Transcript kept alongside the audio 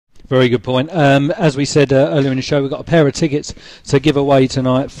Very good point. As we said earlier in the show, we've got a pair of tickets to give away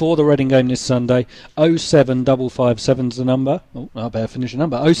tonight for the Reading game this Sunday. 07557's the number. Oh, I better finish the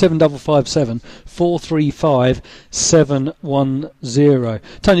number. 07557 435 710.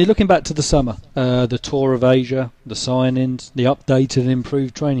 Tony, looking back to the summer, the tour of Asia, the signings, the updated and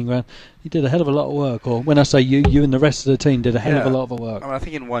improved training ground, you did a hell of a lot of work. Or when I say you and the rest of the team did a hell of a lot of work. I mean, I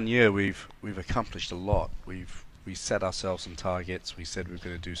think in 1 year we've accomplished a lot. We set ourselves some targets. We said we were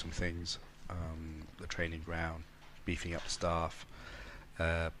going to do some things, the training ground, beefing up staff,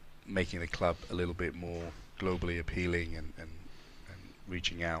 making the club a little bit more globally appealing and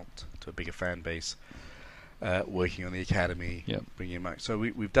reaching out to a bigger fan base, working on the academy, bringing it back. So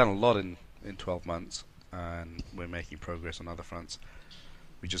we've done a lot in 12 months, and we're making progress on other fronts.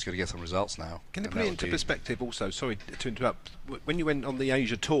 We just got to get some results now. Can you put it into perspective also? Sorry to interrupt. When you went on the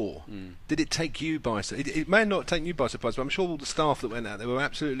Asia tour, did it take you by surprise? It may not take you by surprise, but I'm sure all the staff that went out there were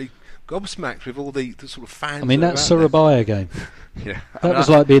absolutely gobsmacked with all the sort of fans. I mean, that Surabaya game. Yeah, that was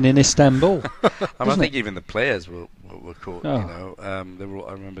like being in Istanbul. I think even the players were caught. Oh. You know, they were.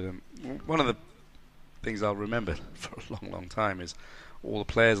 I remember them. One of the things I'll remember for a long, long time is all the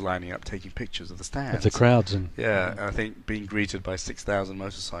players lining up taking pictures of the stands. Of the crowds. And I think being greeted by 6,000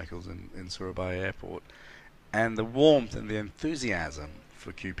 motorcycles in Surabaya airport, and the warmth and the enthusiasm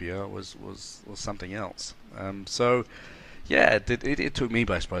for QPR was something else. So yeah, it took me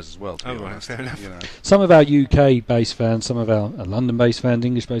by surprise as well, to be honest. Fair enough. You know. Some of our UK-based fans, some of our London-based fans,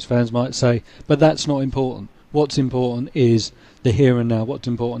 English-based fans might say, but that's not important. What's important is the here and now. What's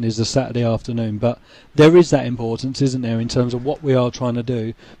important is the Saturday afternoon. But there is that importance, isn't there, in terms of what we are trying to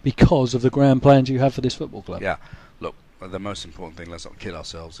do because of the grand plans you have for this football club. Yeah. Look, the most important thing, let's not kid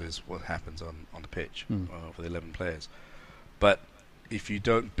ourselves, is what happens on the pitch for the 11 players. But if you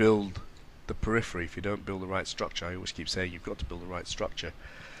don't build the periphery, if you don't build the right structure, I always keep saying you've got to build the right structure,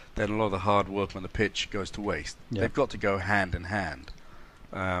 then a lot of the hard work on the pitch goes to waste. Yeah. They've got to go hand in hand.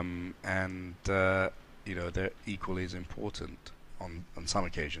 You know, they're equally as important on some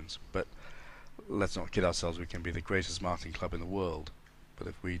occasions. But let's not kid ourselves, we can be the greatest marketing club in the world, but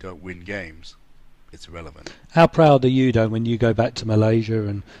if we don't win games, it's irrelevant. How proud are you, though, when you go back to Malaysia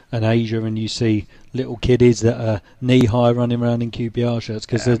and Asia and you see little kiddies that are knee-high running around in QPR shirts?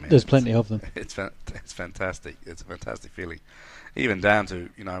 Because there's plenty of them. It's fantastic. It's a fantastic feeling. Even down to,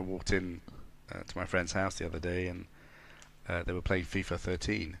 you know, I walked in to my friend's house the other day and they were playing FIFA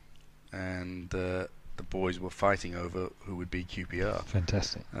 13 and the boys were fighting over who would be QPR.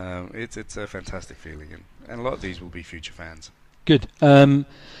 Fantastic. It's a fantastic feeling, and a lot of these will be future fans. Good.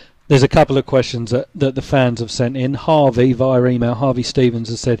 There's a couple of questions that the fans have sent in. Harvey, via email, Harvey Stevens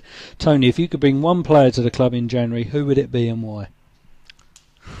has said, Tony, if you could bring one player to the club in January, who would it be and why?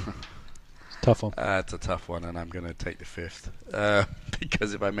 Tough one. It's a tough one, and I'm going to take the fifth.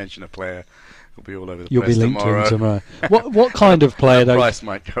 Because if I mention a player, it'll be all over the You'll press be linked tomorrow. to him tomorrow. What kind of player, though? The price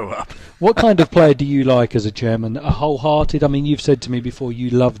might go up. What kind of player do you like as a chairman? A wholehearted? I mean, you've said to me before you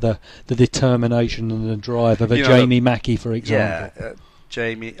love the determination and the drive of a Jamie Mackie, for example. Yeah,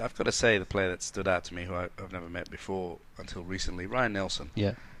 Jamie. I've got to say the player that stood out to me, who I've never met before until recently, Ryan Nelson.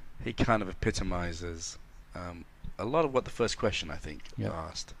 Yeah. He kind of epitomises a lot of what the first question, I think,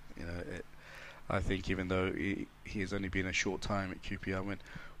 asked. You know, I think even though he has only been a short time at QPR,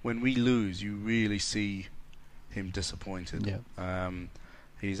 when we lose, you really see him disappointed. Yeah.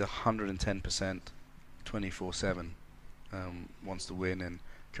 He's 110%, 24/7. Wants to win and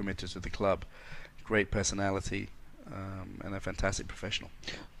committed to the club. Great personality and a fantastic professional.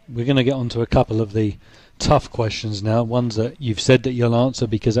 We're going to get on to a couple of the tough questions now, ones that you've said that you'll answer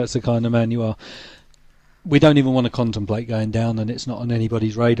because that's the kind of man you are. We don't even want to contemplate going down, and it's not on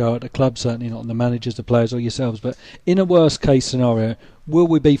anybody's radar at the club, certainly not on the managers, the players or yourselves. But in a worst case scenario, will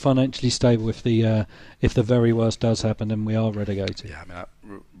we be financially stable if the very worst does happen and we are relegated? Yeah, I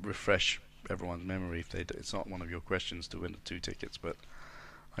mean, refresh everyone's memory if it's not one of your questions to win the 2 tickets, but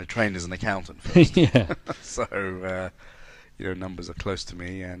I trained as an accountant first. Yeah. So you know, numbers are close to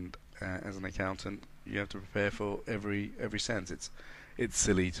me, and as an accountant, you have to prepare for every sense. It's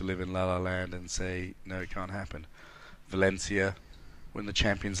silly to live in La La Land and say, no, it can't happen. Valencia win the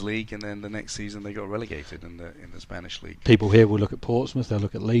Champions League, and then the next season they got relegated in the Spanish league. People here will look at Portsmouth, they'll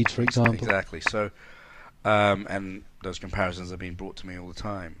look at Leeds, for example. Exactly. So, and those comparisons are being brought to me all the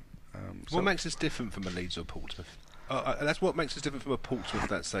time. What makes us different from a Leeds or Portsmouth? That's what makes us different from a Portsmouth at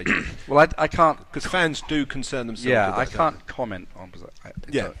that stage. Well, I can't, because fans do concern themselves. Yeah, with I that, can't comment on.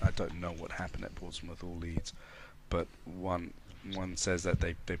 I don't know what happened at Portsmouth or Leeds, but one says that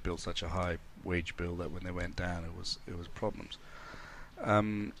they built such a high wage bill that when they went down, it was problems.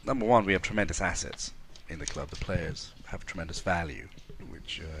 Number one, we have tremendous assets in the club. The players have tremendous value,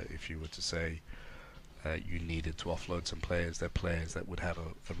 which if you were to say you needed to offload some players, they're players that would have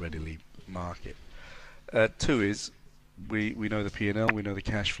a readily market. Two is we know the P&L, we know the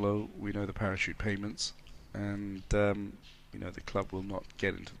cash flow, we know the parachute payments, and the club will not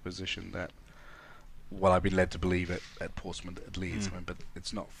get into the position that, well, I've been led to believe at Portsmouth, at Leeds. I mean, but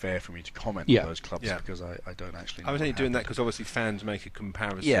it's not fair for me to comment on those clubs because I don't actually know. I was only doing that because obviously fans make a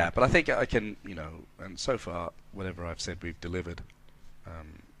comparison. Yeah, but I think I can, and so far, whatever I've said, we've delivered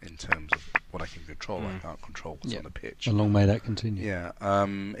in terms of what I can control. I can't control what's on the pitch. And long may that continue. Yeah,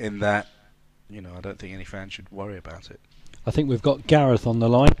 in that, I don't think any fan should worry about it. I think we've got Gareth on the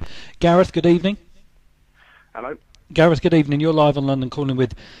line. Gareth, good evening. Hello. Gareth, good evening. You're live on London Calling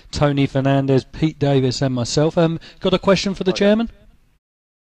with Tony Fernandes, Pete Davis and myself. Got a question for the chairman?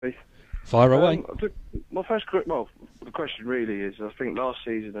 Please. Fire away. My first the question really is, I think last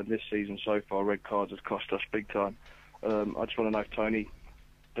season and this season so far, red cards have cost us big time. I just want to know if Tony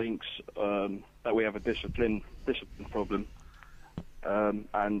thinks that we have a discipline problem,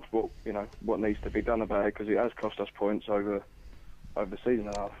 and what needs to be done about it, because it has cost us points over the season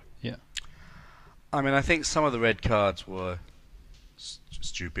and a half. Yeah. I mean, I think some of the red cards were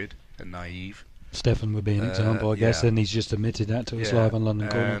stupid and naive. Stefan would be an example, I guess, and he's just admitted that to us live on London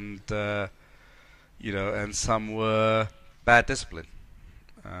Calling. And and some were bad discipline.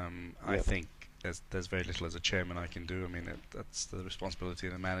 I think there's very little as a chairman I can do. I mean, that's the responsibility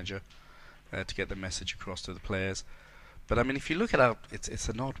of the manager to get the message across to the players. But I mean, if you look at it's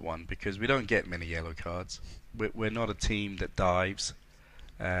an odd one because we don't get many yellow cards. We're not a team that dives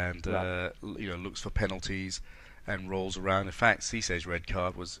and looks for penalties and rolls around. In fact, Cisse's red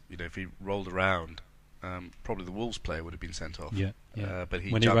card was, if he rolled around, probably the Wolves player would have been sent off. Yeah. But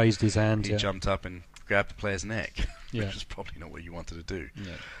when he raised his hand, he jumped up and grabbed the player's neck, yeah. which was probably not what you wanted to do.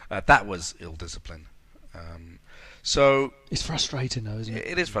 Yeah. That was ill discipline. So it's frustrating, though, isn't it?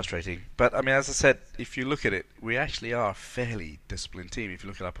 It is frustrating. But I mean, as I said, if you look at it, we actually are a fairly disciplined team. If you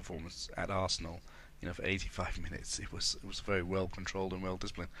look at our performance at Arsenal, for 85 minutes, it was very well controlled and well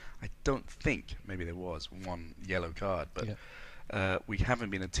disciplined. I don't think maybe there was one yellow card, but we haven't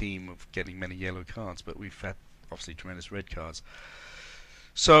been a team of getting many yellow cards, but we've had obviously tremendous red cards.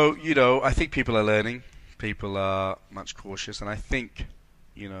 So I think people are learning. People are much cautious, and I think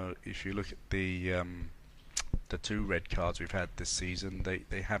if you look at the two red cards we've had this season,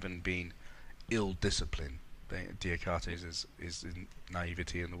 they haven't been ill-disciplined. Diacate's is in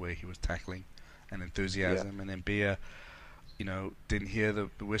naivety in the way he was tackling and enthusiasm, and then Bia, didn't hear the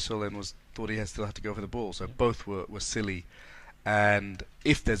whistle and thought he still had to go for the ball. So both were silly, and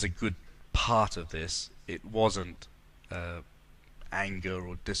if there's a good part of this, it wasn't anger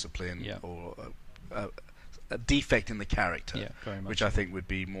or discipline or a defect in the character, which I think would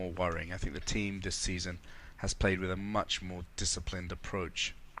be more worrying. I think the team this season has played with a much more disciplined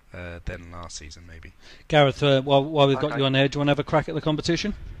approach than last season, maybe. Gareth, while we've got you on there, do you want to have a crack at the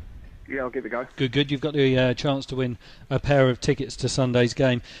competition? Yeah, I'll give it a go. Good. You've got the chance to win a pair of tickets to Sunday's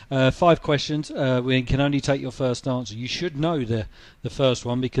game. 5 questions. We can only take your first answer. You should know the first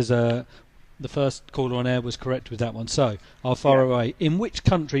one because the first caller on air was correct with that one. So I'll fire away. In which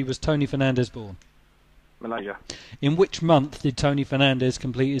country was Tony Fernandes born? Malaysia. In which month did Tony Fernandes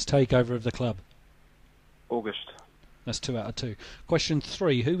complete his takeover of the club? August. That's 2 out of 2. Question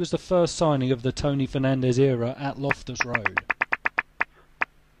 3. Who was the first signing of the Tony Fernandes era at Loftus Road?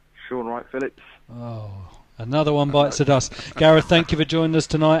 Sean Wright-Phillips. Oh, another one bites the dust. Gareth, thank you for joining us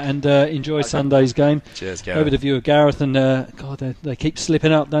tonight, and enjoy Sunday's game. Cheers, Gareth. Over the view of Gareth, and God, they keep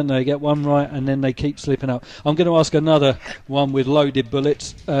slipping up, don't they? They get one right, and then they keep slipping up. I'm going to ask another one with loaded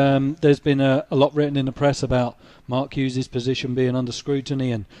bullets. There's been a lot written in the press about Mark Hughes' position being under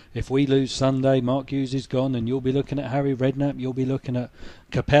scrutiny, and if we lose Sunday, Mark Hughes is gone, and you'll be looking at Harry Redknapp, you'll be looking at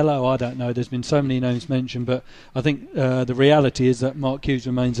Capello. I don't know. There's been so many names mentioned, but I think the reality is that Mark Hughes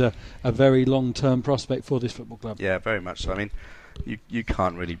remains a very long-term prospect for this football club. Yeah, very much so. I mean, you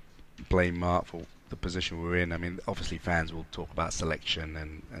can't really blame Mark for the position we're in. I mean, obviously fans will talk about selection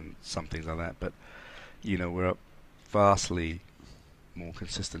and some things like that, but we're a vastly more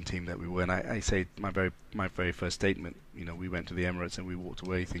consistent team that we were. And I say my very first statement, we went to the Emirates and we walked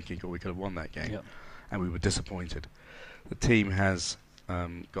away thinking, we could have won that game, and we were disappointed. The team has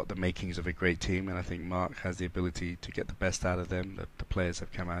got the makings of a great team, and I think Mark has the ability to get the best out of them. The players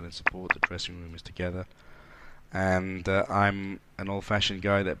have come out in support, the dressing room is together, and I'm an old-fashioned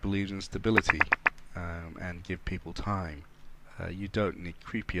guy that believes in stability and give people time. You don't need,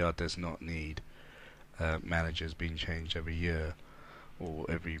 Q.P.R. does not need managers being changed every year or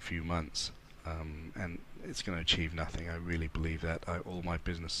every few months, and it's going to achieve nothing. I really believe that. All my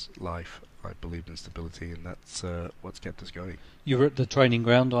business life I believed in stability, and that's what's kept us going. You were at the training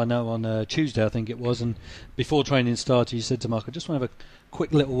ground, I know, on Tuesday, I think it was, and before training started, you said to Mark, I just want to have a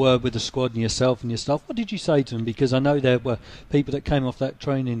quick little word with the squad and yourself and your staff. What did you say to them? Because I know there were people that came off that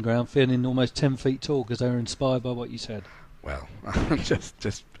training ground feeling almost 10 feet tall because they were inspired by what you said. Well,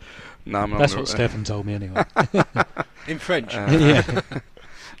 just no, that's what Stefan told me anyway. In French. Yeah.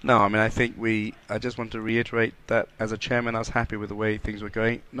 No, I mean, I just want to reiterate that as a chairman, I was happy with the way things were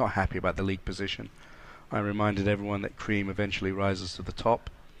going. Not happy about the league position. I reminded everyone that cream eventually rises to the top,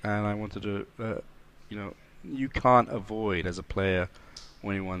 and I wanted to, you can't avoid as a player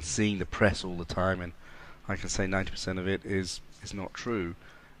or anyone seeing the press all the time, and I can say 90% of it is not true.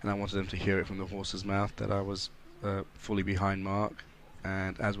 And I wanted them to hear it from the horse's mouth that I was fully behind Mark,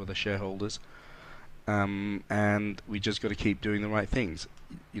 and as were the shareholders. And we just got to keep doing the right things.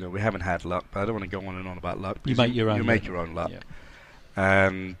 We haven't had luck, but I don't want to go on and on about luck. You make your own. You make your own luck. Yeah.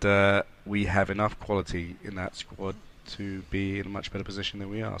 And we have enough quality in that squad to be in a much better position than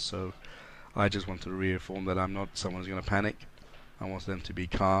we are. So I just want to reaffirm that I'm not someone who's going to panic. I want them to be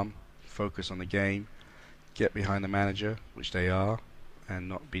calm, focus on the game, get behind the manager, which they are, and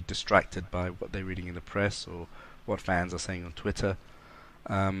not be distracted by what they're reading in the press or what fans are saying on Twitter,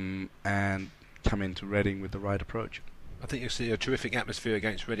 and come into Reading with the right approach. I think you'll see a terrific atmosphere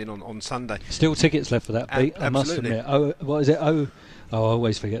against Reading on Sunday. Still tickets left for that, Pete. I must Absolutely. admit. What is it? I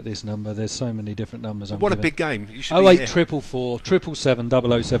always forget this number. There's so many different numbers. What a big game. You should 08 be here. 444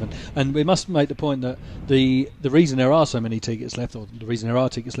 777 007. And we must make the point that the reason there are so many tickets left, or the reason there are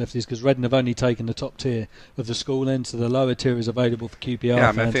tickets left, is because Reading have only taken the top tier of the school end, so the lower tier is available for QPR Yeah,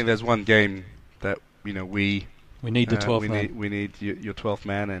 I fans. think there's one game that we need the 12th man. We need your 12th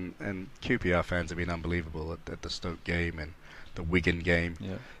man, and QPR fans have been unbelievable at the Stoke game and the Wigan game.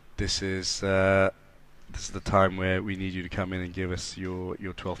 Yeah. This is the time where we need you to come in and give us your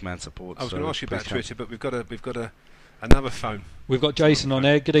 12th man support. I was going to ask you about please come. Twitter, but we've got another phone. We've got Jason on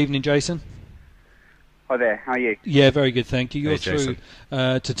air. Good evening, Jason. Hi there, how are you? Yeah, very good, thank you. You're Hey, through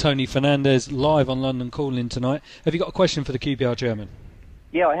Jason. to Tony Fernandes live on London Calling tonight. Have you got a question for the QPR chairman?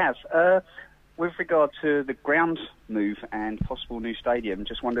 Yeah, I have. With regard to the ground move and possible new stadium,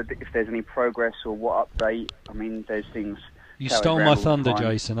 just wondered if there's any progress or what update. I mean, there's things... You touted stole around my all the thunder, time.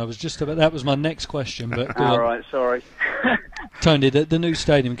 Jason. I was just about... That was my next question, but go All on. right, sorry. Tony, the new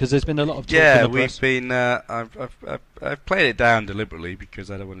stadium, because there's been a lot of talk Yeah, in the press. we've been. I've played it down deliberately because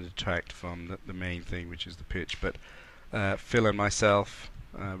I don't want to detract from the main thing, which is the pitch. But Phil and myself,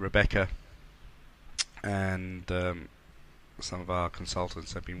 Rebecca, and some of our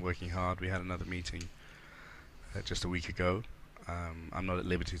consultants have been working hard. We had another meeting just a week ago. I'm not at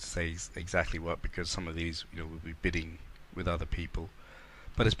liberty to say exactly what, because some of these, we'll be bidding with other people.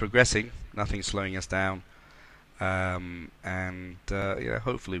 But it's progressing. Nothing's slowing us down.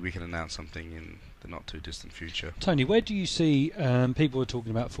 Hopefully we can announce something in the not too distant future. Tony, where do you see people are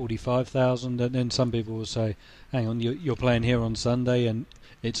talking about 45,000, and then some people will say, hang on, you're playing here on Sunday and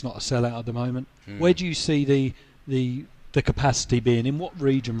it's not a sellout at the moment. Where do you see the capacity being? In what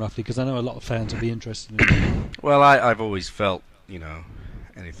region roughly? Because I know a lot of fans will be interested in it. Well, I've always felt,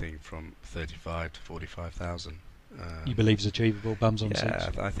 anything from 35 to 45,000. You believe is achievable, bums on seats?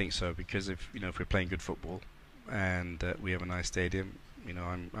 Yeah, I think so, because if we're playing good football and we have a nice stadium,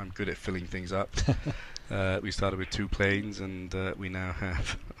 I'm good at filling things up. We started with 2 planes, and we now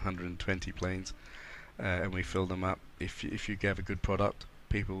have 120 planes, and we fill them up. If you have a good product,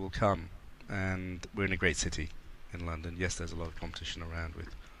 people will come, and we're in a great city in London. Yes, there's a lot of competition around with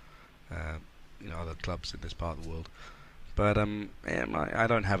other clubs in this part of the world, but I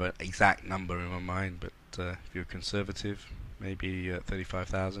don't have an exact number in my mind. But if you're conservative, maybe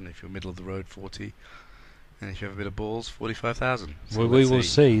 35,000. If you're middle of the road, 40. And if you have a bit of balls, 45,000. So Well, we will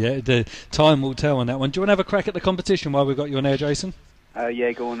see. The time will tell on that one. Do you want to have a crack at the competition while we've got you on air, Jason?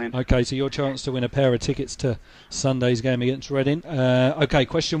 Yeah, go on then. Okay, so your chance to win a pair of tickets to Sunday's game against Reading. Okay,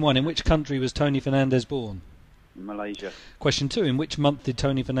 question 1. In which country was Tony Fernandes born? Malaysia. Question 2. In which month did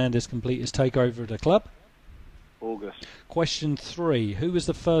Tony Fernandes complete his takeover of the club? August. Question 3. Who was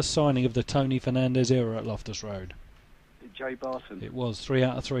the first signing of the Tony Fernandes era at Loftus Road? Joe Barton. It was 3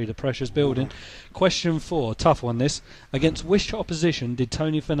 out of 3. The pressure's building. Question 4. Tough one, this. Against which opposition did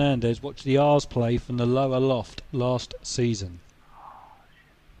Tony Fernandes watch the R's play from the lower loft last season?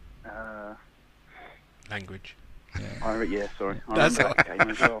 Language. Yeah, sorry. I That's remember that game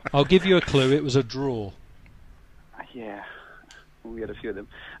as well. I'll give you a clue. It was a draw. Yeah. We had a few of them.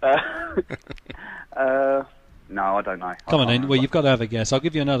 No, I don't know. Come on then. Well, you've got to have a guess. I'll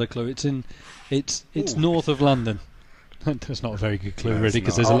give you another clue. It's north of London. That's not a very good clue, No, really, it's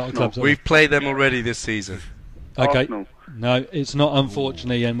because not. there's a lot of clubs. We've played them already this season. Okay. Arsenal. No, it's not,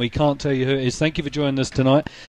 unfortunately, and we can't tell you who it is. Thank you for joining us tonight.